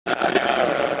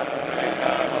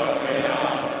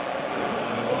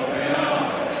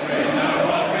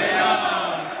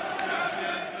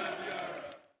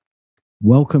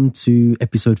Welcome to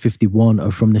episode 51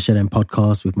 of From the Shed End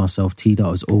podcast with myself,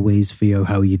 T-Dot, as always. Theo,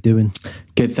 how are you doing?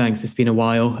 Good, thanks. It's been a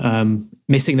while.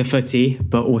 Missing the footy,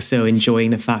 but also enjoying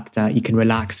the fact that you can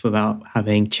relax without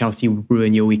having Chelsea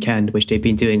ruin your weekend, which they've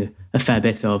been doing a fair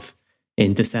bit of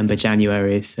in December,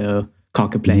 January. So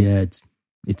can't complain. Yeah,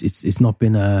 it's not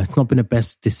been a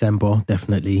best December,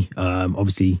 definitely.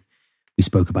 Obviously, we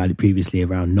spoke about it previously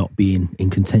around not being in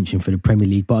contention for the Premier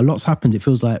League, but a lot's happened. It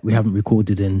feels like we haven't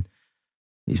recorded in.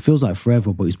 It feels like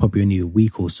forever, but it's probably only a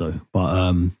week or so.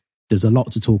 But there's a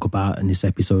lot to talk about in this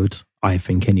episode, I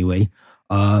think, anyway.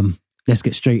 Let's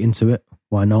get straight into it.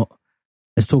 Why not?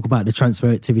 Let's talk about the transfer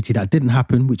activity that didn't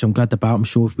happen, which I'm glad about. I'm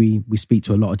sure if we speak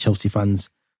to a lot of Chelsea fans,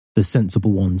 the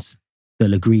sensible ones,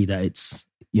 they'll agree that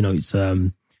we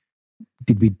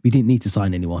didn't need to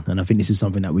sign anyone. And I think this is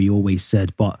something that we always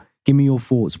said. But give me your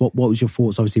thoughts. What was your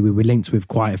thoughts? Obviously, we were linked with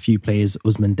quite a few players.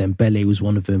 Ousmane Dembele was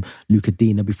one of them. Luca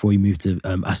Dina before he moved to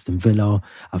Aston Villa.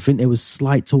 I think there was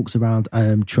slight talks around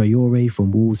Traore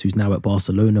from Wolves, who's now at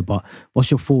Barcelona. But what's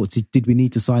your thoughts? Did we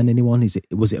need to sign anyone?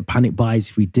 Was it a panic buys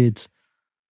if we did?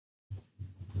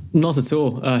 Not at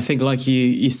all. I think, like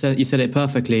you said it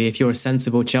perfectly. If you're a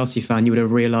sensible Chelsea fan, you would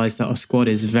have realised that our squad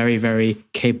is very, very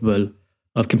capable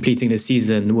of completing the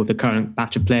season with the current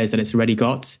batch of players that it's already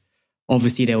got.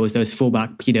 Obviously, there was those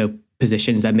fullback,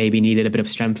 positions that maybe needed a bit of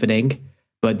strengthening,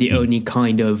 but the only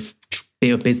kind of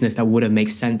bit of business that would have made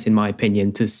sense, in my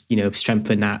opinion, to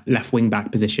strengthen that left wing back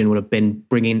position would have been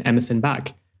bringing Emerson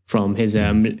back from his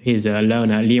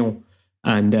loan at Lyon,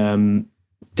 and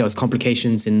there was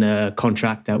complications in the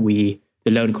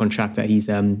loan contract that he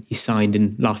signed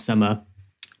in last summer,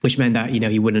 which meant that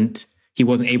he wasn't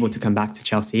able to come back to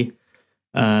Chelsea.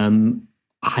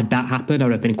 Had that happened, I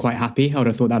would have been quite happy. I would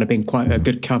have thought that would have been quite a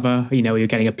good cover. You're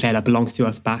getting a player that belongs to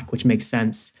us back, which makes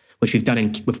sense, which we've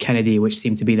done with Kennedy, which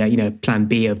seemed to be the plan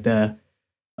B of the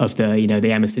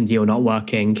Emerson deal not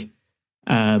working.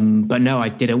 But no, I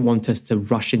didn't want us to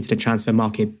rush into the transfer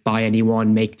market, buy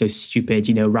anyone, make those stupid,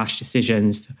 rash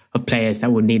decisions of players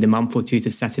that would need a month or two to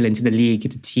settle into the league,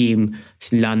 the team,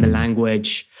 learn the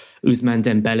language. Ousmane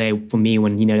Dembele, for me,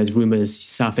 when those rumours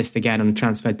surfaced again on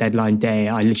transfer deadline day,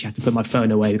 I literally had to put my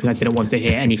phone away because I didn't want to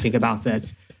hear anything about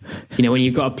it. When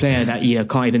you've got a player that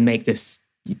can't even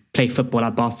play football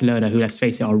at Barcelona, who, let's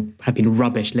face it, have been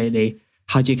rubbish lately,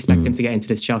 how do you expect him to get into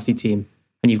this Chelsea team?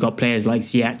 And you've got players like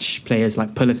Ziyech, players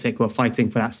like Pulisic who are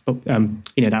fighting for that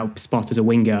spot as a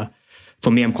winger. For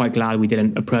me, I'm quite glad we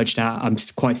didn't approach that. I'm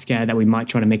just quite scared that we might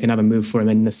try to make another move for him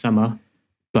in the summer.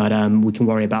 But we can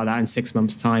worry about that in 6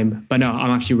 months' time. But no,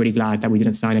 I'm actually really glad that we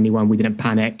didn't sign anyone. We didn't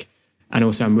panic. And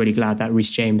also, I'm really glad that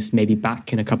Reece James may be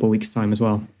back in a couple of weeks' time as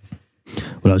well.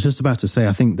 Well, I was just about to say,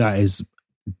 I think that is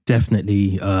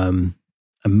definitely a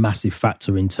massive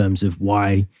factor in terms of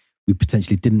why we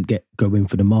potentially didn't go in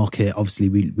for the market. Obviously,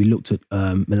 we looked at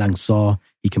Malang Sarr.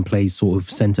 He can play sort of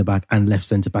centre-back and left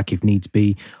centre-back if needs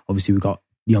be. Obviously, we've got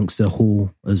youngster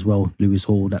Hall as well, Lewis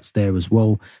Hall, that's there as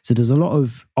well. So there's a lot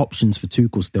of options for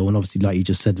Tuchel still. And obviously, like you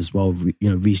just said as well,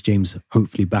 Reece James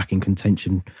hopefully back in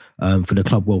contention for the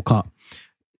Club World Cup.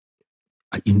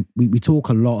 We talk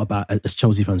a lot about, as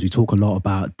Chelsea fans, we talk a lot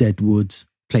about Deadwood,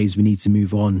 players we need to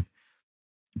move on.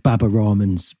 Baba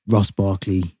Rahman's, Ross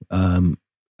Barkley,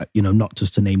 not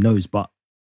just to name those, but,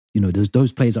 there's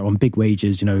those players that are on big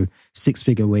wages,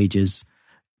 6-figure wages.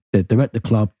 They're at the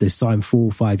club, they signed 4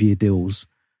 or 5 year deals.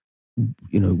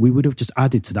 We would have just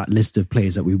added to that list of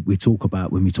players that we talk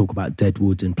about when we talk about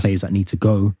Deadwood and players that need to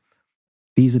go.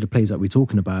 These are the players that we're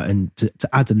talking about. And to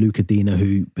add a Luca Dina,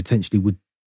 who potentially would,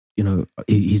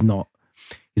 he's not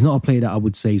a player that I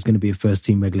would say is going to be a first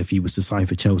team regular if he was to sign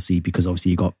for Chelsea, because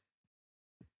obviously you got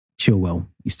Chilwell,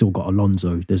 you still got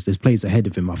Alonso. There's players ahead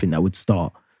of him, I think, that would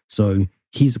start. So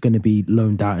he's going to be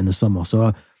loaned out in the summer.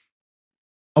 So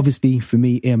obviously, for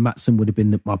me, Ian Maatsen would have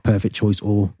been my perfect choice,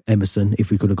 or Emerson,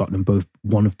 if we could have got them both,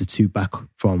 one of the two back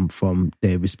from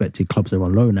their respective clubs they're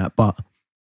on loan at. But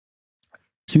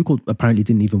Tuchel apparently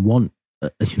didn't even want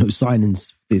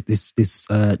signings this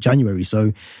January.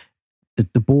 So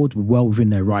the board were well within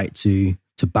their right to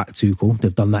back Tuchel.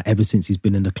 They've done that ever since he's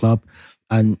been in the club.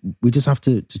 And we just have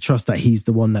to trust that he's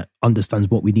the one that understands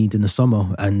what we need in the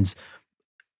summer. And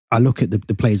I look at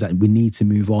the players that we need to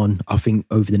move on. I think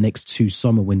over the next 2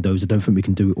 summer windows, I don't think we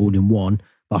can do it all in one,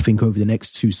 but I think over the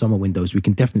next 2 summer windows, we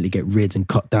can definitely get rid and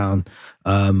cut down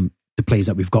the players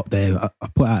that we've got there. I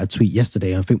put out a tweet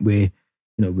yesterday. I think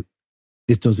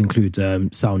this does include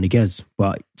Saul Niguez,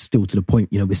 but still to the point,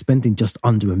 we're spending just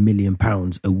under £1 million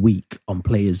a week on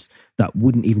players that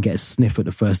wouldn't even get a sniff at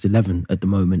the first 11 at the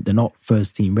moment. They're not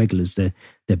first team regulars. They're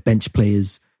bench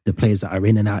players. the players that are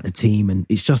in and out of the team. And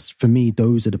it's just, for me,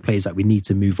 those are the players that we need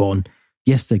to move on.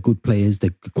 Yes, they're good players,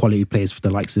 they're quality players for the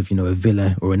likes of, a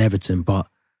Villa or an Everton, but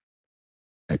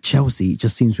at Chelsea, it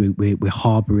just seems we're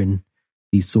harbouring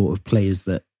these sort of players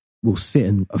that will sit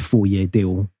in a 4-year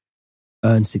deal,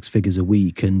 earn 6 figures a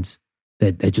week, and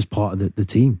they're just part of the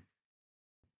team.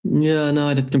 Yeah, no,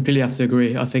 I completely have to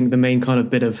agree. I think the main kind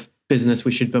of bit of business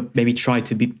we should maybe try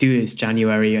to do is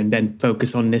January and then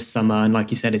focus on this summer. And like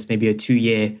you said, it's maybe a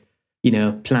 2-year,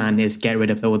 plan is get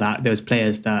rid of those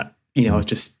players that, are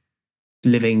just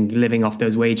living off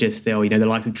those wages still, the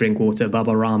likes of Drinkwater,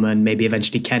 Baba Rahman, maybe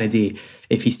eventually Kennedy,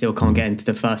 if he still can't get into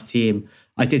the first team.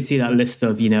 I did see that list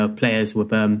of, players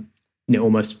with,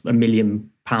 almost £1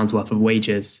 million worth of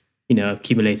wages,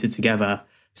 accumulated together.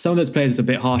 Some of those players are a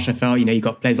bit harsh, I felt. You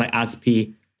got players like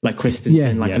Aspi, like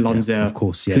Christensen, Alonso. Yeah, of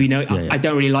course, yeah. Who, I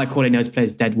don't really like calling those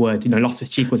players dead wood.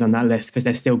 Loftus-Cheek was on that list because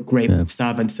they're still great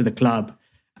servants to the club.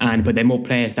 But they're more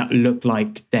players that look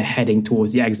like they're heading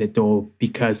towards the exit door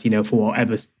because, for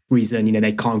whatever reason,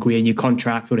 they can't agree a new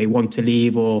contract or they want to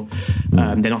leave or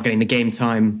they're not getting the game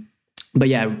time. But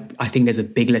yeah, I think there's a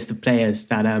big list of players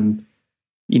that,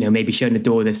 maybe showing the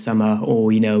door this summer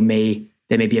or, there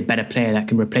may be a better player that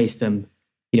can replace them.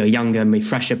 Younger, maybe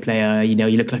fresher player. You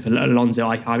look like Alonso.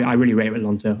 I really rate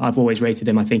Alonso. I've always rated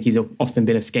him. I think he's often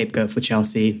been a scapegoat for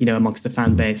Chelsea, amongst the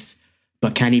fan base.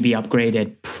 But can he be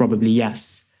upgraded? Probably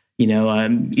yes.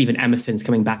 Even Emerson's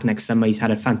coming back next summer. He's had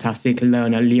a fantastic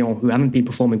loan at Lyon, who haven't been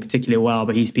performing particularly well,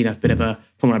 but he's been a bit of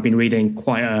from what I've been reading,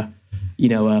 quite a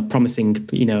promising,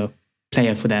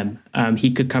 player for them.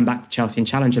 He could come back to Chelsea and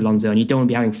challenge Alonso, and you don't want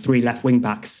to be having 3 left wing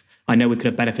backs. I know we could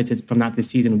have benefited from that this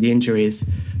season with the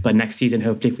injuries, but next season,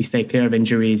 hopefully, if we stay clear of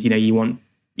injuries, you want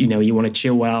to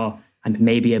Chilwell and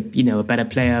maybe a better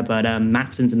player. But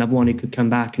Matson's another one who could come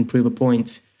back and prove a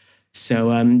point. So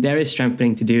there is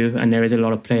strengthening to do, and there is a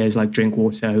lot of players like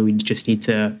Drinkwater who we need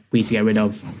to get rid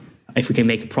of. If we can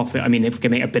make a profit, if we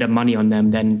can make a bit of money on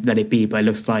them, then let it be. But it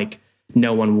looks like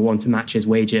no one will want to match his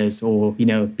wages or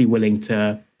be willing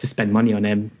to spend money on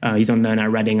him. He's on loan at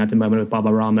Reading at the moment with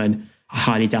Baba Rahman. I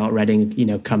highly doubt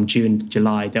Reading, come June,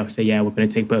 July, they'll say, yeah, we're going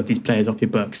to take both these players off your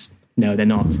books. No, they're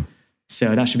not.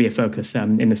 So that should be a focus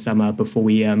in the summer before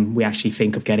we actually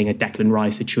think of getting a Declan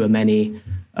Rice, a Tchouaméni.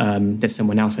 There's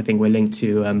someone else I think we're linked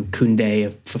to,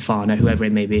 Koundé, Fofana, whoever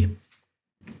it may be.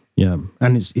 Yeah,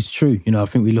 and it's true. I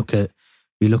think we look at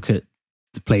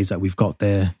the players that we've got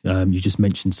there. You just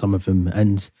mentioned some of them,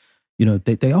 and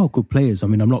they are good players.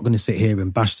 I'm not going to sit here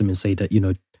and bash them and say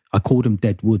that I call them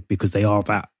dead wood because they are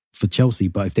that for Chelsea.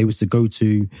 But if they was to go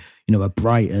to a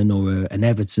Brighton or an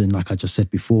Everton, like I just said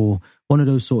before, one of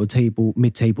those sort of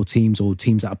mid-table teams or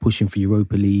teams that are pushing for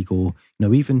Europa League, or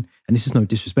even, and this is no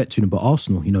disrespect to them, but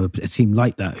Arsenal, a team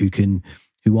like that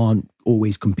who aren't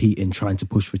always competing, trying to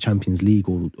push for Champions League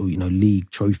or league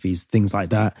trophies, things like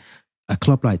that. A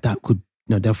club like that could,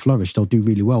 they'll flourish, they'll do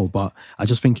really well. But I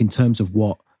just think in terms of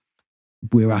what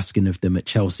we're asking of them at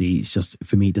Chelsea, it's just,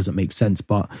 for me, it doesn't make sense.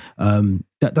 But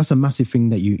that's a massive thing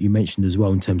that you mentioned as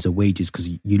well in terms of wages, because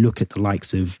you look at the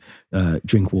likes of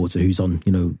Drinkwater, who's on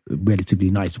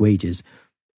relatively nice wages.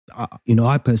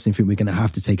 I personally think we're going to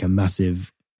have to take a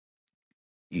massive.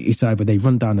 It's either they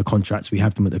run down the contracts, we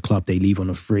have them at the club, they leave on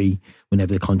a free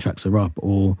whenever the contracts are up,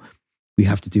 or we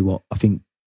have to do what I think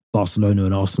Barcelona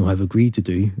and Arsenal have agreed to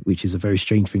do, which is a very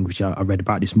strange thing, which I read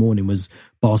about this morning, was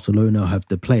Barcelona have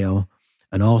the player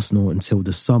and Arsenal until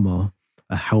the summer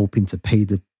are helping to pay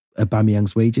the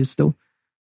Aubameyang's wages still,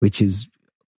 which is,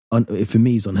 for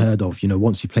me, is unheard of.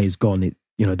 Once your player's gone,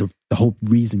 the whole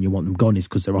reason you want them gone is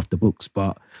because they're off the books.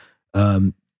 But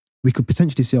we could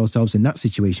potentially see ourselves in that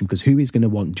situation, because who is going to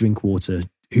want Drinkwater?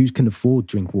 Who can afford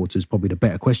Drinkwater is probably the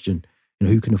better question.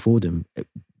 Who can afford him?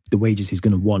 The wages he's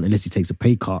going to want, unless he takes a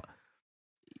pay cut.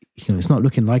 It's not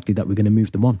looking likely that we're going to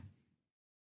move them on.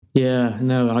 Yeah,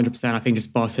 no, 100%. I think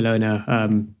just Barcelona,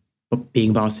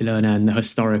 being Barcelona and the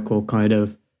historical kind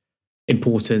of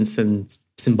importance and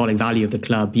symbolic value of the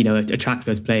club, it attracts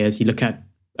those players. You look at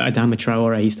Adama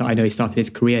Traore, I know he started his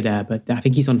career there, but I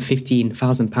think he's on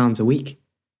 £15,000 a week,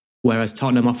 whereas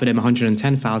Tottenham offered him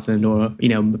 110,000 or,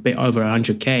 a bit over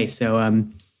 100K. So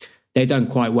they've done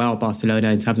quite well,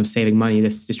 Barcelona, in terms of saving money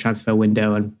this transfer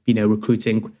window and,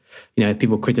 recruiting,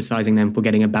 people criticizing them for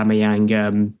getting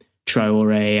Aubameyang,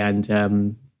 Traore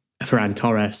and Ferran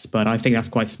Torres, but I think that's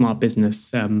quite smart business.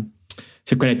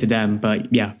 So credit to them.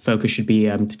 But yeah, focus should be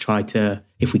to try to,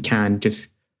 if we can, just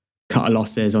cut our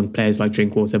losses on players like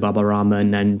Drinkwater, Baba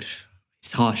Rahman, and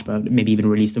it's harsh, but maybe even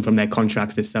release them from their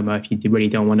contracts this summer if you really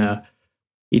don't want to,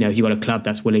 if you've got a club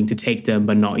that's willing to take them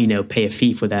but not, pay a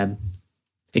fee for them.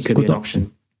 It could be an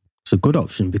option. It's a good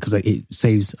option because it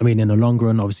saves. I mean, in the long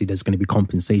run, obviously there's going to be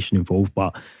compensation involved,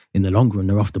 but in the long run,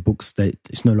 they're off the books. That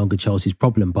it's no longer Chelsea's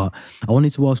problem. But I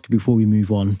wanted to ask you before we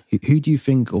move on, who do you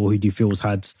think, or who do you feel has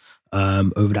had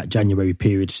over that January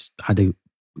period,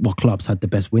 what clubs had the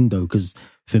best window? Because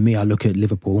for me, I look at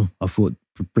Liverpool. I thought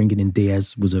bringing in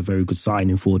Diaz was a very good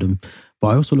signing for them. But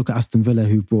I also look at Aston Villa,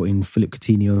 who brought in Philippe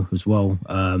Coutinho as well.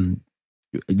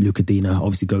 Luca Dina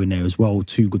obviously going there as well.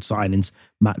 Two good signings.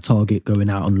 Matt Targett going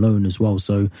out on loan as well.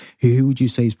 So who would you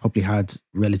say has probably had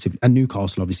relatively, and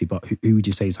Newcastle obviously, but who would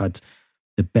you say has had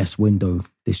the best window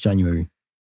this January?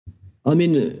 I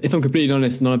mean, if I'm completely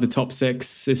honest, none of the top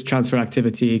six, this transfer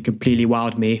activity completely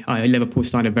wowed me. Liverpool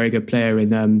signed a very good player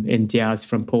in Diaz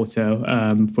from Porto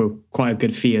for quite a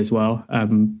good fee as well.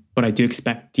 But I do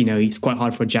expect, it's quite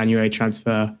hard for a January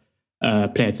transfer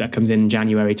player that comes in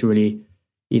January to really,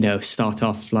 start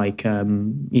off at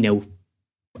the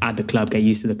club, get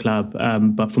used to the club.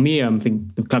 But for me, I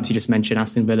think the clubs you just mentioned,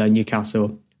 Aston Villa and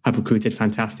Newcastle, have recruited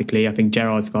fantastically. I think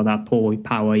Gerrard's got that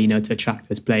power, to attract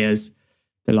those players.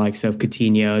 The likes of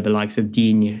Coutinho, the likes of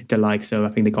Digne, the likes of, I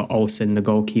think they got Olsen, the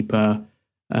goalkeeper,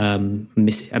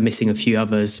 missing a few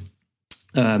others.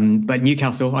 But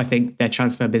Newcastle, I think their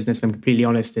transfer business, if I'm completely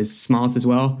honest, is smart as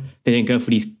well. They didn't go for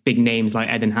these big names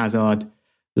like Eden Hazard,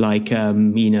 like,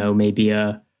 maybe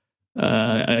a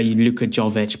Luka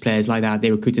Jovic, players like that.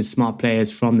 They recruited smart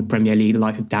players from the Premier League, the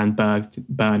likes of Dan Burn,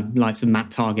 the likes of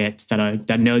Matt Targett,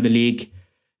 that know the league,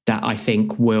 that I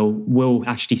think will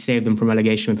actually save them from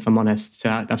relegation, if I'm honest.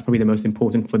 So that's probably the most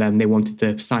important for them. They wanted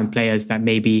to sign players that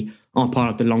maybe aren't part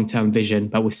of the long-term vision,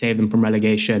 but will save them from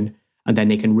relegation. And then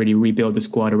they can really rebuild the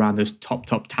squad around those top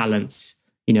this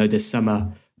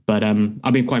summer. But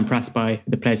I've been quite impressed by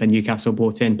the players that Newcastle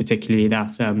brought in, particularly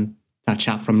that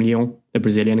chap from Lyon, the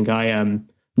Brazilian guy.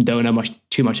 Don't know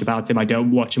too much about him. I don't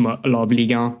watch him a lot of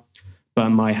Ligue 1.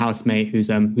 But my housemate,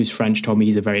 who's French, told me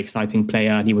he's a very exciting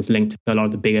player, and he was linked to a lot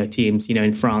of the bigger teams,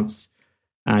 in France.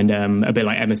 And a bit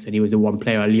like Emerson, he was the one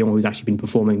player at Lyon who's actually been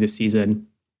performing this season.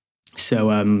 So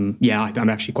I'm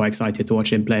actually quite excited to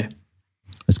watch him play.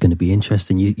 It's going to be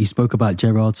interesting. You spoke about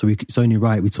Gerrard, so it's only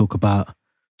right we talk about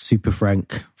Super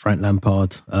Frank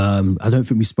Lampard. I don't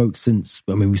think we spoke since.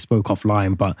 I mean, we spoke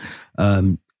offline, but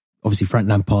obviously Frank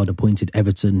Lampard appointed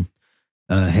Everton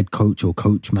head coach or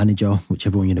coach manager,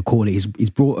 whichever one you want to call it. He's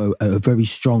brought a very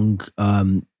strong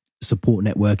support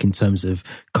network in terms of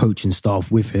coaching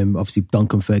staff with him. Obviously,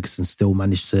 Duncan Ferguson still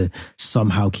managed to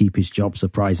somehow keep his job,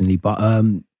 surprisingly. But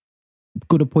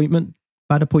good appointment,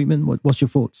 bad appointment. What's your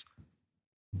thoughts?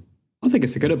 I think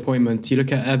it's a good appointment. You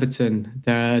look at Everton;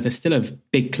 they're still a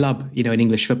big club, in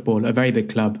English football, a very big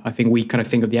club. I think we kind of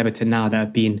think of the Everton now that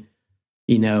have been,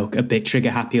 a bit trigger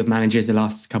happy of managers the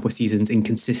last couple of seasons,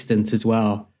 inconsistent as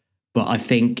well. But I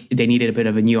think they needed a bit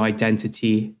of a new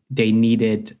identity. They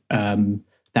needed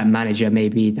that manager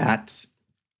maybe that's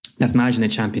managing the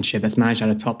Championship, that's managed at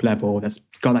a top level, that's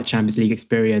got that Champions League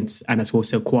experience, and that's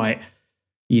also quite,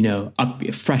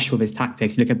 fresh with his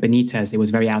tactics. You look at Benitez, it was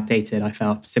very outdated, I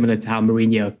felt, similar to how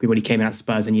Mourinho, when he came in at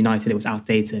Spurs and United, it was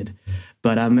outdated.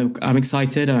 But I'm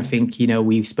excited, and I think,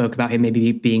 we spoke about him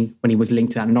maybe being, when he was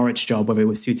linked to that Norwich job, whether it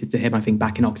was suited to him, I think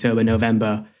back in October,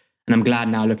 November. And I'm glad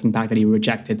now, looking back, that he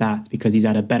rejected that, because he's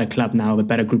at a better club now, with a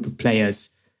better group of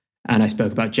players. And I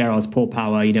spoke about Gerrard's paw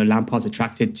power. Lampard's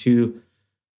attracted to,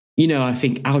 I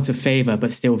think out of favour,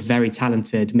 but still very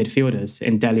talented midfielders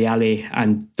in Dele Alli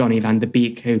and Donny van de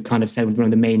Beek, who kind of said one of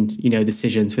the main,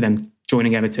 decisions for them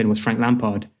joining Everton was Frank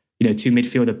Lampard. Two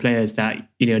midfielder players that,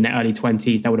 in their early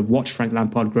 20s, that would have watched Frank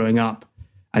Lampard growing up,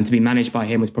 and to be managed by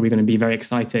him was probably going to be very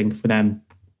exciting for them.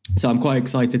 So I'm quite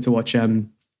excited to watch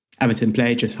Everton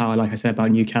play, just how, like I said,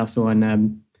 about Newcastle.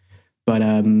 And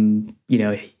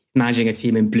managing a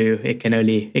team in blue, it can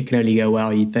only go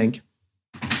well, you'd think.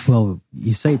 Well,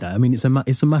 you say that. I mean,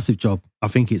 it's a massive job. I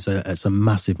think it's a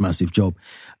massive job.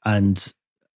 And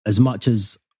as much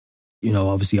as,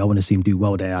 obviously I want to see him do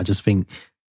well there, I just think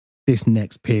this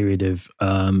next period of,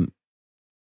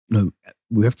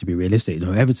 we have to be realistic.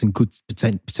 Everton could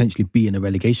potentially be in a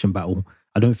relegation battle.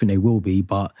 I don't think they will be,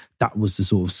 but that was the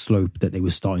sort of slope that they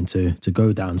were starting to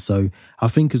go down. So I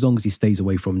think as long as he stays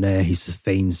away from there, he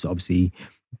sustains, obviously,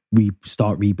 we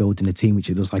start rebuilding the team, which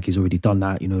it looks like he's already done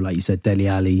that. Like you said, Dele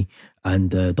Alli and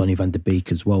Donny van de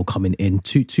Beek as well coming in.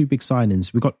 Two big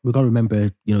signings. We got to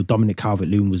remember, Dominic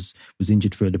Calvert-Lewin was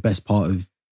injured for the best part of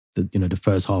the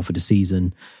first half of the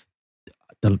season.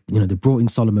 They brought in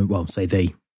Solomon. Well,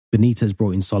 Benitez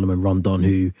brought in Solomon Rondon,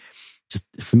 who just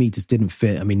for me just didn't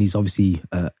fit. I mean, he's obviously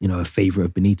a favourite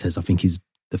of Benitez. I think he's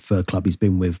the third club he's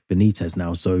been with Benitez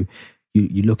now. So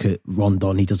You look at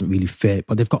Rondon, he doesn't really fit,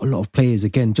 but they've got a lot of players,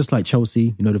 again, just like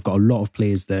Chelsea, they've got a lot of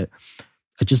players that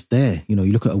are just there. You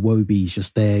look at Iwobi, he's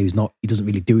just there. He doesn't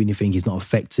really do anything. He's not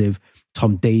effective.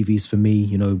 Tom Davies, for me,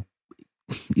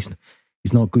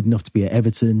 he's not good enough to be at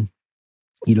Everton.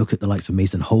 You look at the likes of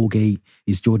Mason Holgate.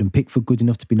 Is Jordan Pickford good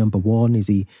enough to be number one? Is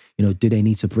he, do they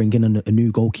need to bring in a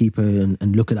new goalkeeper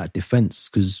and look at that defence?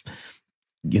 Because,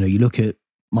 you look at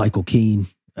Michael Keane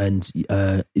and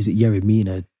is it Yerry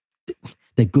Mina?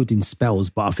 They're good in spells,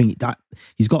 but I think that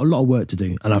he's got a lot of work to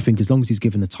do. And I think as long as he's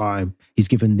given the time, he's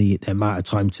given the amount of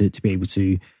time to be able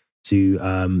to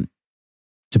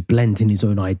blend in his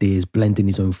own ideas, blend in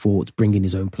his own thoughts, bring in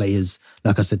his own players.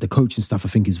 Like I said, the coaching stuff I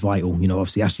think is vital.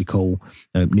 Obviously Ashley Cole,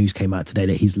 news came out today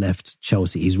that he's left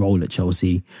Chelsea, his role at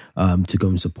Chelsea, to go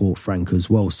and support Frank as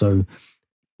well. So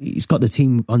he's got the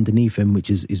team underneath him, which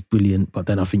is brilliant. But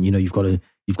then I think, you've got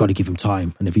to give him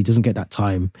time. And if he doesn't get that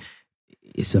time,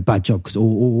 it's a bad job, because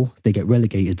or they get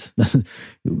relegated.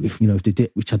 If they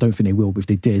did, which I don't think they will, but if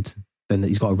they did, then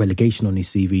he's got a relegation on his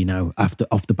CV now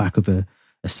off the back of a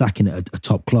sacking at a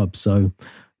top club. So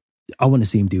I want to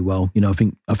see him do well. I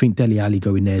think Dele Alli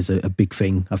going there is a big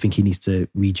thing. I think he needs to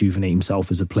rejuvenate himself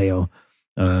as a player.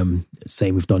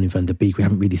 Same with Donny van der Beek. We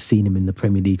haven't really seen him in the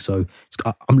Premier League, so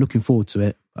I'm looking forward to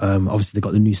it. Obviously they've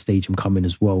got the new stadium coming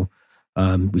as well,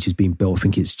 which is being built. I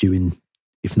think it's due in,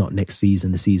 if not next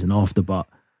season, the season after. But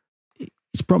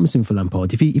it's promising for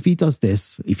Lampard. If he does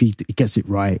this, if he gets it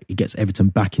right, he gets Everton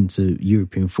back into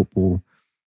European football,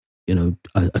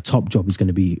 a top job is going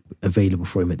to be available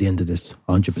for him at the end of this,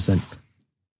 100%.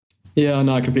 Yeah,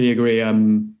 no, I completely agree.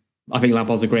 I think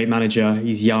Lampard's a great manager.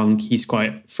 He's young, he's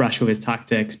quite fresh with his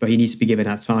tactics, but he needs to be given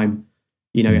that time.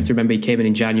 You have to remember he came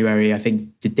in January, I think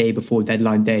the day before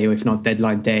deadline day, or if not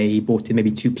deadline day, he bought in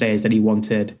maybe 2 players that he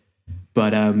wanted.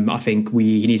 But I think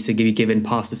he needs to be given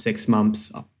past the 6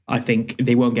 months. I think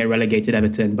they won't get relegated,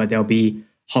 Everton, but they'll be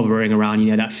hovering around,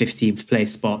 that 15th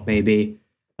place spot maybe.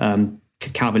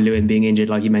 Calvert-Lewin being injured,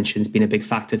 like you mentioned, has been a big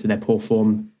factor to their poor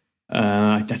form.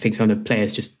 I think some of the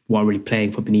players just weren't really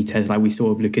playing for Benitez, like we saw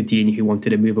with Luca Digne, who wanted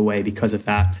to move away because of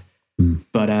that.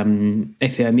 But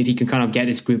if he can kind of get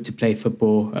this group to play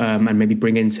football and maybe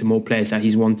bring in some more players that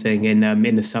he's wanting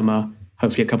in the summer,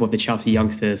 hopefully a couple of the Chelsea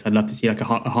youngsters. I'd love to see like a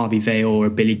Harvey Vale or a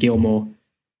Billy Gilmore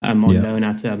on loan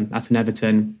at an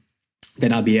Everton. Then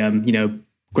that'd be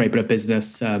great bit of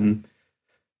business.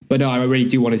 But no, I really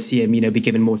do want to see him be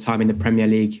given more time in the Premier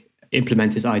League,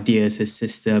 implement his ideas, his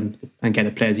system, and get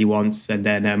the players he wants. And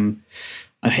then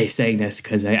I hate saying this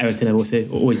because Everton have also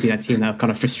always been that team that have kind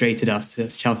of frustrated us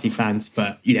as Chelsea fans.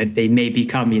 But they may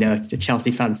become the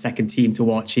Chelsea fans' second team to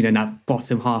watch. In that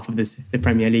bottom half of the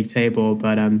Premier League table.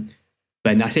 But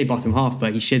I say bottom half,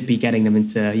 but he should be getting them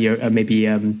into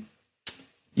European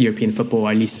football,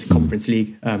 or at least Conference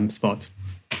League spot.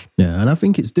 Yeah, and I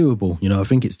think it's doable. I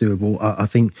think it's doable. I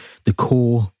think the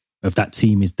core of that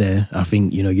team is there. I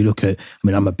think, you look at,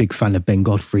 I'm a big fan of Ben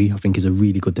Godfrey. I think he's a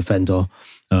really good defender.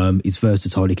 He's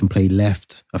versatile. He can play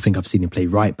left. I think I've seen him play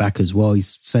right back as well.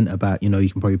 He's centre back. You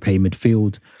can probably play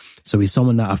midfield. So he's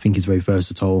someone that I think is very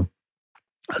versatile.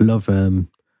 I love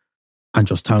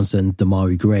Andros Townsend,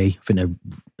 Damari Gray. I think they're,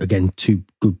 again, 2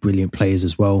 good, brilliant players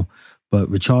as well. But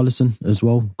Richarlison as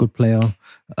well, good player.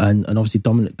 And obviously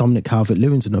Dominic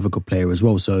Calvert-Lewin's another good player as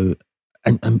well. So,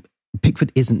 and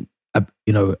Pickford isn't a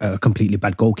completely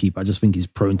bad goalkeeper. I just think he's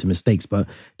prone to mistakes, but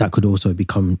that could also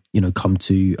come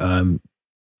to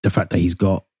the fact that he's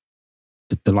got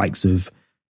the likes of,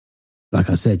 like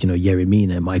I said, Yerry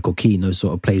Mina, Michael Keane, those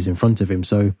sort of players in front of him.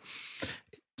 So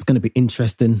it's going to be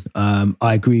interesting.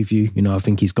 I agree with you. I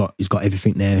think he's got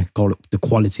everything there, got the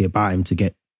quality about him to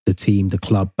get the team, the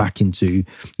club back into,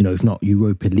 if not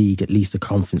Europa League, at least a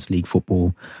Conference League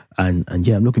football. And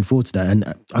yeah, I'm looking forward to that.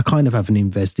 And I kind of haven't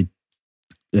invested,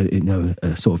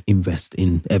 sort of invest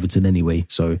in Everton anyway.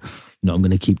 So, I'm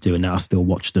going to keep doing that. I still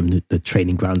watch them. The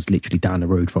training ground's literally down the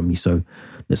road from me. So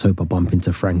let's hope I bump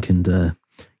into Frank and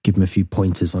give him a few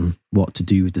pointers on what to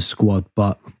do with the squad.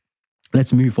 But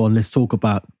let's move on. Let's talk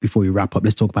about, before we wrap up,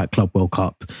 let's talk about Club World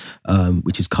Cup,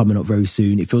 which is coming up very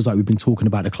soon. It feels like we've been talking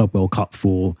about the Club World Cup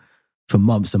for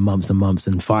months and months and months,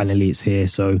 and finally it's here.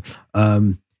 So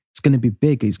it's going to be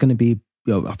big. It's going to be,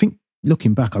 I think,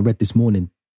 looking back, I read this morning,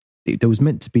 there was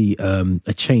meant to be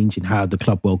a change in how the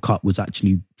Club World Cup was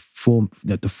actually formed.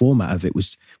 The format of it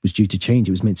was due to change.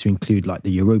 It was meant to include like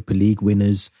the Europa League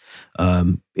winners.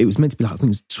 It was meant to be like, I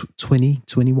think it was 20,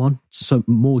 21. So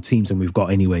more teams than we've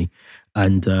got anyway.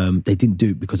 And they didn't do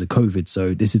it because of COVID.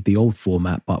 So this is the old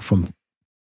format, but from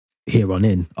here on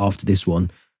in, after this one,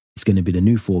 it's going to be the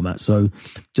new format. So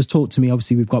just talk to me.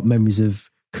 Obviously, we've got memories of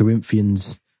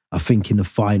Corinthians, I think, in the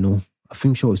final. I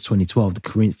think sure it was 2012. The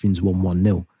Corinthians won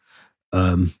 1-0.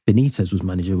 Benitez was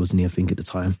manager, wasn't he? I think at the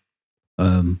time.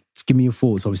 Just give me your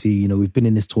thoughts. Obviously, you know, we've been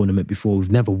in this tournament before.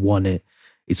 We've never won it.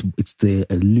 It's the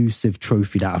elusive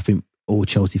trophy that I think all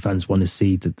Chelsea fans want to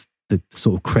see. The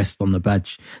sort of crest on the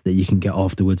badge that you can get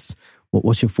afterwards.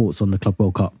 What's your thoughts on the Club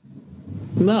World Cup?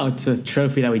 No, it's a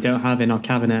trophy that we don't have in our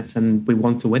cabinets, and we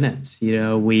want to win it. You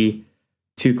know,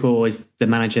 Tuchel is the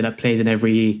manager that plays in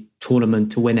every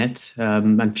tournament to win it,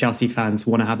 and Chelsea fans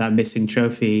want to have that missing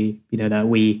trophy. You know, that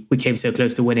we came so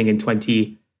close to winning in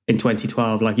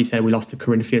 2012. Like you said, we lost to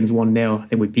Corinthians 1-0. I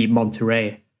think we beat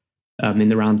Monterrey in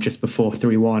the round just before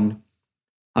 3-1.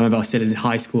 I remember I was still in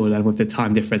high school, and with the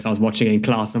time difference, I was watching it in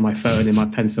class on my phone in my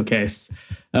pencil case.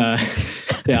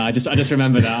 Yeah, I just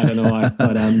remember that. I don't know why,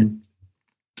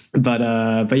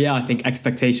 but yeah, I think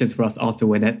expectations for us are to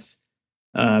win it.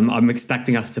 I'm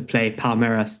expecting us to play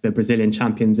Palmeiras, the Brazilian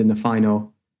champions, in the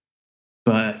final,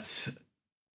 but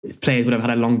players would have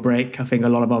had a long break. I think a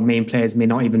lot of our main players may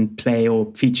not even play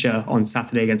or feature on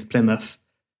Saturday against Plymouth,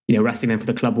 you know, resting them for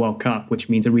the Club World Cup, which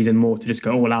means a reason more to just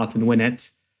go all out and win it.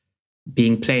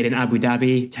 Being played in Abu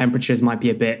Dhabi, temperatures might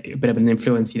be a bit of an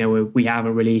influence. You know, we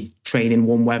haven't really trained in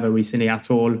warm weather recently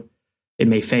at all. It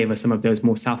may favour some of those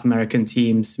more South American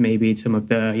teams, maybe some of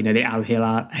the, you know, the Al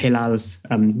Hilals,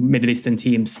 Middle Eastern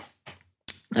teams.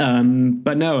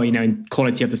 But no, you know, in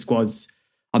quality of the squads,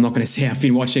 I'm not going to say I've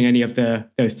been watching any of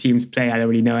those teams play. I don't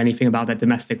really know anything about their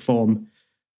domestic form.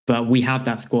 But we have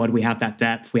that squad, we have that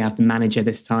depth, we have the manager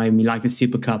this time. We like the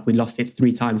Super Cup, we lost it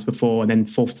 3 times before, and then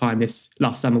 4th time this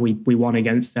last summer we won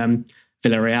against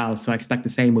Villarreal. So I expect the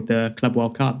same with the Club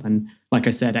World Cup. And like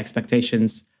I said,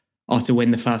 expectations are to win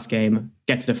the first game,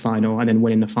 get to the final, and then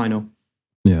win in the final.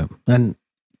 Yeah, and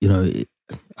you know,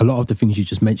 a lot of the things you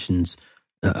just mentioned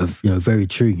are, you know, very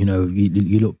true. You know,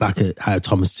 you look back at how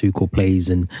Thomas Tuchel plays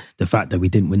and the fact that we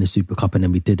didn't win the Super Cup and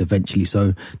then we did eventually.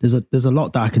 So there's a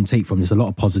lot that I can take from this, a lot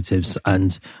of positives.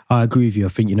 And I agree with you. I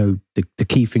think, you know, the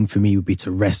key thing for me would be to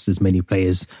rest as many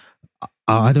players.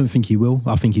 I don't think he will.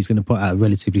 I think he's going to put out a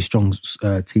relatively strong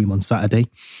team on Saturday.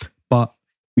 But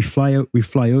we fly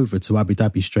over to Abu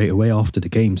Dhabi straight away after the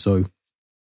game. So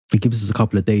it gives us a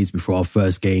couple of days before our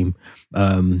first game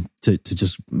to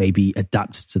just maybe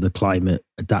adapt to the climate,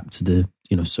 adapt to the,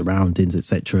 you know, surroundings,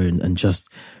 etc., and just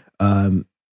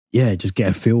just get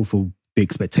a feel for the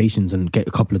expectations and get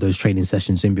a couple of those training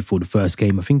sessions in before the first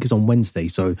game. I think it's on Wednesday,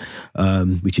 so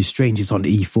which is strange. It's on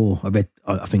E4. I read,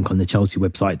 I think, on the Chelsea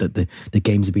website that the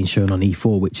games have been shown on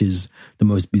E4, which is the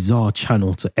most bizarre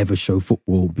channel to ever show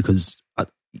football because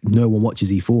no one watches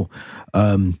E4.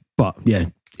 But yeah.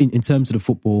 In terms of the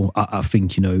football, I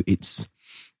think, you know, it's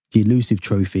the elusive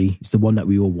trophy. It's the one that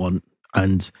we all want.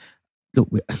 And look,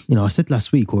 you know, I said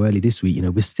last week or early this week, you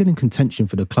know, we're still in contention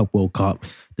for the Club World Cup,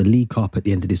 the League Cup at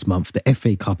the end of this month, the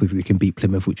FA Cup if we can beat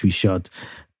Plymouth, which we should,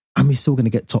 and we're still going to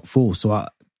get top 4. So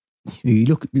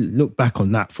you look back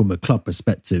on that from a club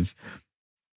perspective.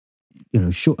 You know,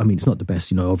 sure, I mean, it's not the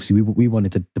best. You know, obviously we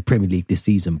wanted the Premier League this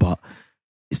season, but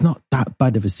it's not that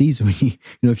bad of a season. You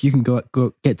know, if you can go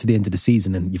get to the end of the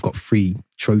season and you've got 3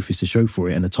 trophies to show for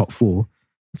it and a top 4,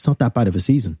 it's not that bad of a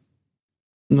season.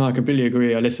 No, I completely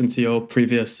agree. I listened to your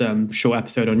previous short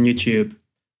episode on YouTube,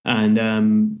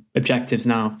 and objectives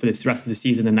now for this rest of the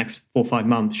season, the next 4 or 5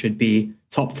 months, should be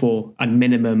top 4 and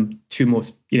minimum 2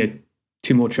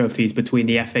 more trophies between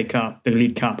the FA Cup, the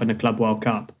League Cup, and the Club World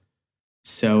Cup.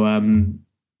 So,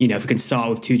 you know, if we can start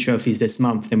with 2 trophies this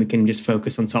month, then we can just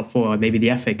focus on top 4, maybe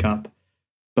the FA Cup.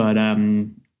 But no,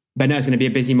 it's going to be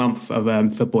a busy month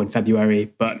of football in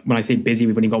February. But when I say busy,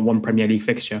 we've only got 1 Premier League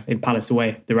fixture in Palace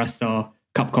away. The rest are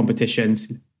cup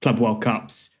competitions, Club World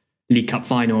Cups, League Cup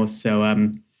finals. So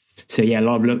yeah, a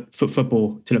lot of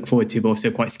football to look forward to, but also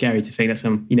quite scary to think that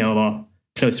some, you know, of our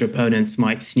closer opponents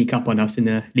might sneak up on us in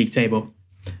the league table.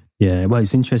 Yeah, well,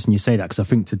 it's interesting you say that because I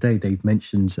think today they've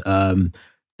mentioned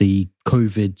the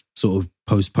COVID sort of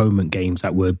postponement games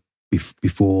that were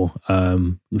before, I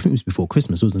think it was before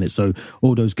Christmas, wasn't it? So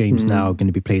all those games now are going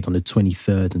to be played on the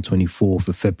 23rd and 24th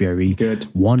of February. Good.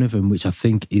 One of them, which I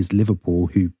think is Liverpool,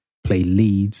 who play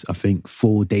Leeds, I think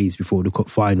 4 days before the cup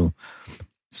final.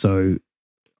 So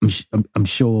I'm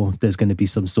sure there's going to be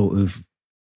some sort of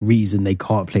reason they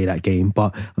can't play that game,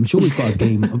 but I'm sure we've got a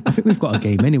game. I think we've got a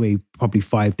game anyway, probably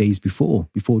 5 days before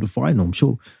the final. I'm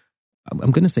sure.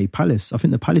 I'm going to say Palace. I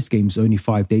think the Palace game's only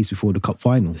 5 days before the cup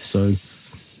final. So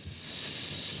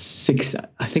 6.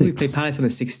 I think we play Palace on the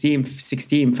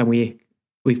 16th, and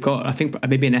we've got, I think,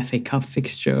 maybe an FA Cup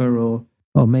fixture or.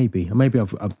 Oh, maybe I need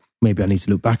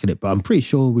to look back at it, but I'm pretty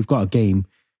sure we've got a game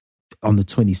on the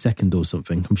 22nd or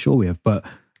something. I'm sure we have, but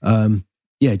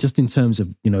yeah, just in terms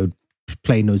of, you know,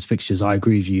 playing those fixtures, I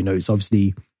agree with you. You know, it's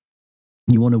obviously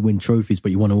you want to win trophies,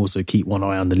 but you want to also keep one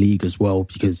eye on the league as well,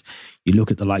 because you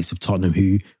look at the likes of Tottenham,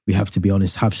 who we have to be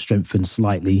honest have strengthened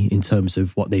slightly in terms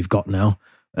of what they've got now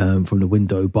from the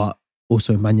window, but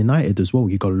also Man United as well.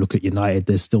 You've got to look at United;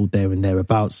 they're still there and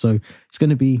thereabouts. So it's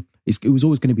going to be. It was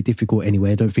always going to be difficult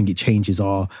anyway. I don't think it changes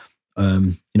our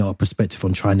our perspective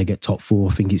on trying to get top four.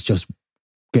 I think it's just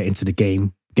get into the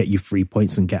game, get you 3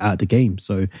 points and get out of the game.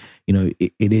 So, you know,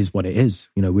 it is what it is.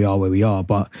 You know, we are where we are.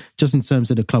 But just in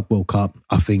terms of the Club World Cup,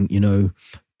 I think, you know,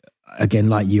 again,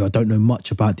 like you, I don't know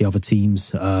much about the other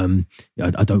teams. I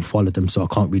don't follow them, so I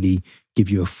can't really give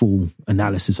you a full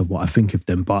analysis of what I think of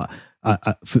them. But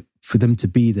for them to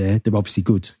be there, they're obviously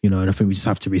good, you know, and I think we just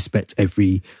have to respect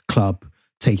every club,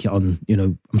 take it on, you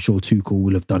know, I'm sure Tuchel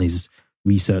will have done his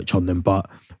research on them, but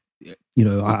you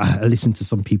know, I listen to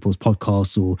some people's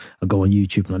podcasts or I go on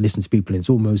YouTube and I listen to people and it's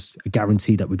almost a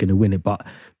guarantee that we're going to win it. But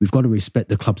we've got to respect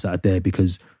the clubs that are there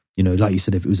because, you know, like you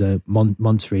said, if it was a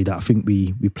Monterrey that I think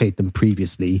we played them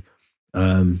previously,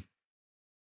 and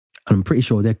I'm pretty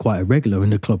sure they're quite a regular in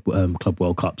the Club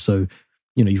World Cup. So,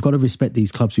 you know, you've got to respect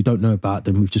these clubs. We don't know about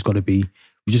them. We've just got to be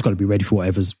ready for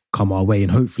whatever's come our way.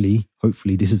 And hopefully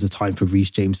this is a time for Reece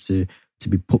James to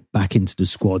be put back into the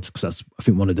squad, because that's, I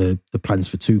think, one of the plans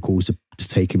for Tuchel is to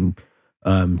take him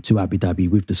to Abu Dhabi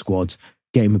with the squad,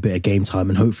 get him a bit of game time,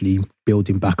 and hopefully build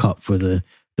him back up for the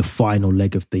final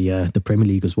leg of the Premier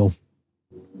League as well.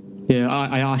 Yeah,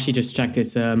 I actually just checked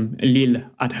it. Lille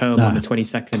at home on the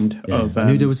 22nd of I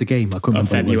knew there was a game. I couldn't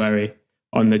remember February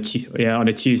on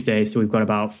a Tuesday. So we've got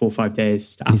about 4 or 5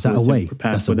 days. Is that away?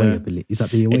 That's away, I believe. Is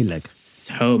that the away leg? It's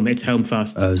home. It's home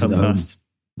first. Oh, is it home first?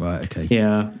 Right. Okay.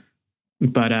 Yeah.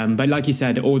 But like you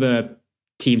said, all the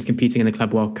teams competing in the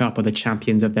Club World Cup are the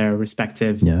champions of their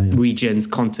respective regions,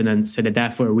 continents. So they're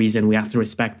there for a reason. We have to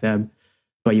respect them.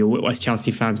 But as Chelsea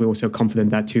fans, we're also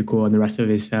confident that Tuchel and the rest of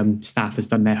his staff has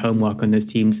done their homework on those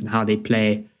teams and how they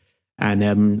play.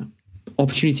 And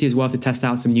opportunity as well to test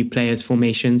out some new players,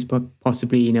 formations, but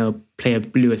possibly, you know, play a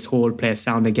Lewis Hall, play a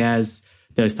Saul Niguez,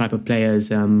 those type of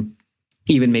players.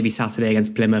 Even maybe Saturday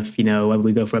against Plymouth, you know, whether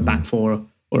we go for a back four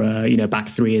or a back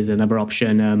three is another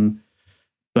option.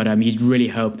 But you'd really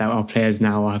hope that our players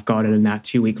now have gotten that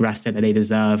 2 week rest that they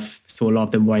deserve. So a lot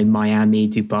of them were in Miami,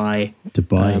 Dubai,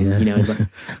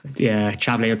 you know,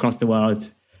 traveling across the world.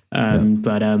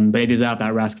 But they deserve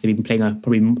that rest because they've been playing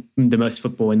probably the most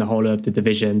football in the whole of the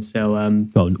division. So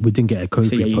well, we didn't get a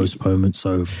COVID postponement,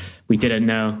 so we didn't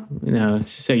know. You know,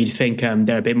 so you'd think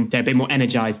they're a bit more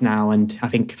energized now, and I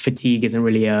think fatigue isn't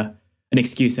really an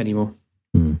excuse anymore.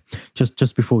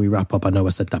 Just before we wrap up, I know I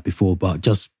said that before, but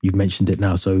just you've mentioned it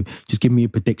now. So just give me your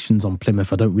predictions on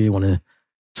Plymouth. I don't really want to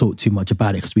talk too much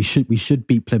about it because we should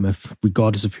beat Plymouth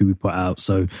regardless of who we put out.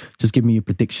 So just give me your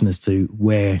prediction as to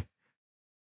where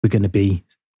we're going to be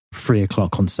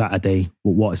 3:00 on Saturday.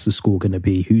 What is the score going to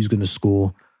be? Who's going to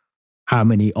score? How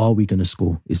many are we going to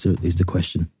score? Is the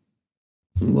question.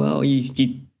 Well,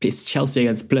 it's Chelsea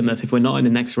against Plymouth. If we're not in the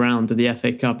next round of the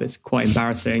FA Cup, it's quite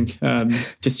embarrassing.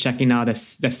 Just checking now, they're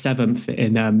 7th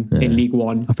in League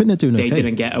One. I think they're doing okay. They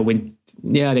didn't get a win.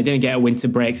 Yeah, they didn't get a winter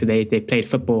break, so they played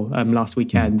football last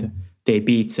weekend. They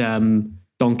beat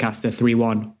Doncaster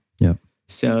 3-1. Yeah.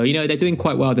 So, you know, they're doing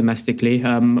quite well domestically.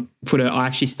 I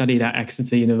actually studied at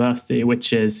Exeter University,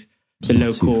 which is the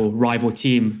local rival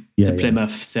team to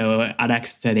Plymouth. So at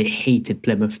Exeter, they hated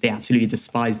Plymouth. They absolutely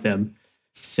despised them.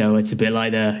 So it's a bit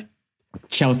like the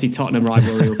Chelsea-Tottenham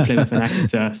rivalry with Plymouth and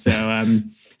Exeter. So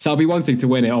I'll be wanting to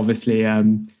win it, obviously.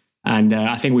 And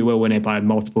I think we will win it by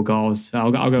multiple goals.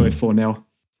 I'll go with 4-0.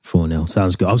 4-0.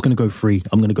 Sounds good. I was going to go 3.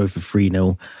 I'm going to go for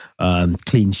 3-0.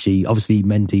 Clean sheet. Obviously,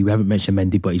 Mendy. We haven't mentioned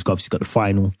Mendy, but he's obviously got the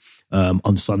final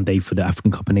on Sunday for the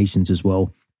African Cup of Nations as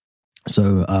well.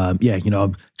 So, you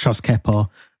know, trust Kepa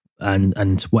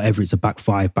and whatever it's a back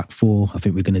 5, back 4. I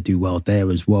think we're going to do well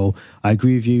there as well. I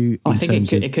agree with you. I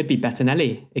think it could be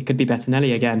Bettinelli. It could be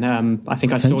Bettinelli again. I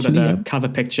think I saw that the cover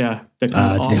picture, the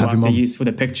artwork they used for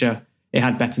the picture, it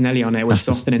had Bettinelli on it, which is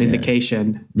often an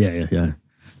indication. Yeah.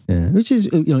 Which is,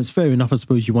 you know, it's fair enough. I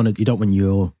suppose you don't want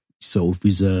your sort of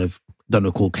reserve. I don't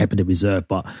know, call Kepa the reserve,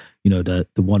 but you know the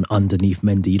one underneath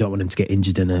Mendy. You don't want him to get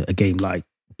injured in a game like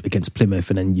against Plymouth,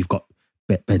 and then you've got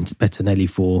Bettinelli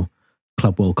for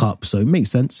Club World Cup. So it makes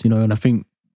sense, you know. And I think,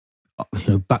 you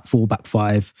know, back 4, back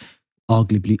 5,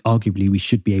 arguably we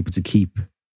should be able to keep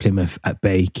Plymouth at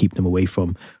bay, keep them away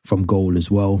from goal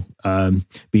as well.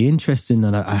 Be interesting,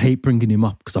 and I hate bringing him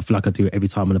up because I feel like I do it every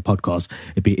time on the podcast.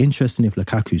 It'd be interesting if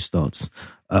Lukaku starts.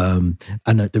 And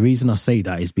the reason I say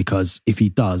that is because if he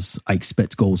does, I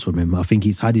expect goals from him. I think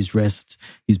he's had his rest.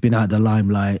 He's been out of the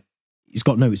limelight. he's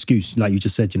got no excuse. Like you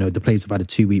just said, the players have had a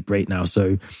 2-week break now.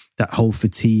 So that whole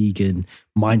fatigue and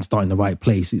mind's not in the right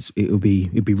place. It'd be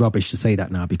rubbish to say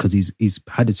that now because he's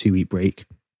had a 2-week break.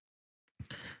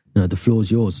 The floor's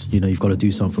yours. You've got to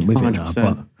do something with 100%. It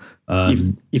now. But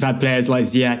you've had players like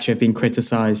Ziyech who have been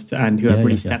criticised and who have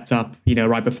really stepped up.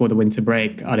 Right before the winter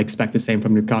break. I'd expect the same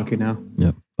from Lukaku now.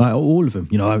 Yeah, all of them.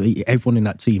 Everyone in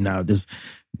that team now. There's,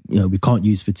 we can't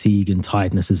use fatigue and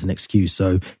tiredness as an excuse.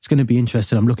 So it's going to be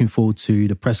interesting. I'm looking forward to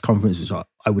the press conference, which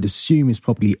I would assume is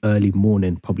probably early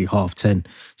morning, probably 10:30,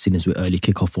 seeing as we're early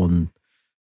kickoff on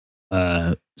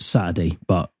Saturday.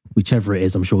 But whichever it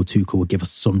is, I'm sure Tuchel will give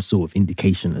us some sort of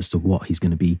indication as to what he's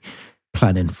going to be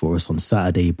planning for us on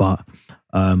Saturday. But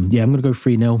I'm going to go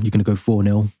 3-0. You're going to go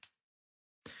 4-0.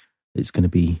 It's going to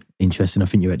be interesting. I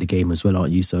think you're at the game as well,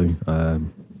 aren't you? So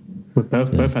we're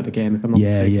both at the game, if I'm not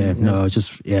mistaken. Yeah. No,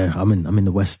 I'm in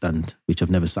the West Stand, which I've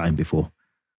never sat in before.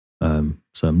 So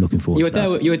I'm looking forward to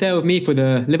that. You were there with me for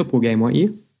the Liverpool game, weren't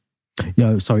you?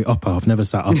 Yeah, sorry, upper. I've never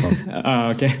sat upper. Oh,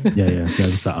 okay. Yeah, never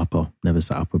sat upper. Never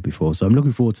sat upper before. So I'm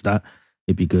looking forward to that.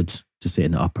 It'd be good to sit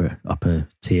in the upper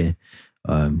tier.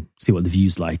 See what the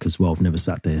view's like as well. I've never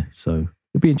sat there. So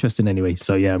it'd be interesting anyway.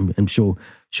 So yeah, I'm sure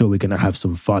we're going to have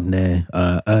some fun there.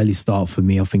 Early start for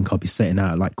me. I think I'll be setting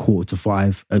out at like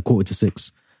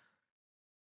 6:45.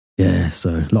 Yeah,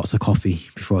 so lots of coffee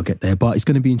before I get there. But it's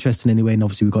going to be interesting anyway. And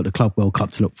obviously we've got the Club World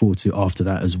Cup to look forward to after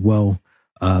that as well.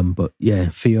 But yeah,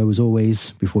 Theo, as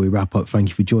always, before we wrap up, thank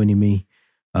you for joining me.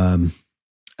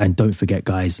 And don't forget,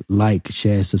 guys, like,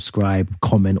 share, subscribe,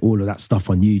 comment, all of that stuff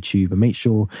on YouTube. And make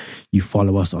sure you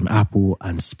follow us on Apple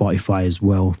and Spotify as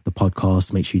well, the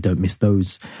podcast. Make sure you don't miss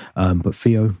those. But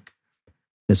Theo,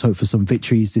 let's hope for some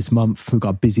victories this month. We've got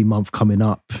a busy month coming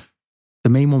up. The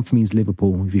main one for me is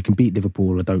Liverpool. If you can beat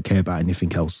Liverpool, I don't care about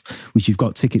anything else, which you've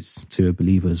got tickets to, I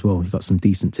believe, as well. You've got some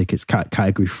decent tickets,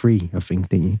 category 3, I think,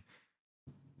 didn't you?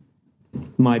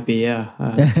 Might be, yeah.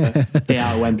 Day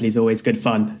out at Wembley is always good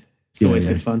fun. It's always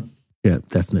good fun. Yeah,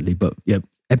 definitely. But yeah,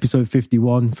 episode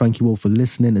 51. Thank you all for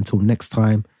listening. Until next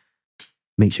time,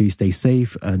 make sure you stay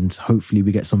safe and hopefully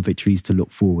we get some victories to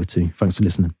look forward to. Thanks for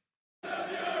listening.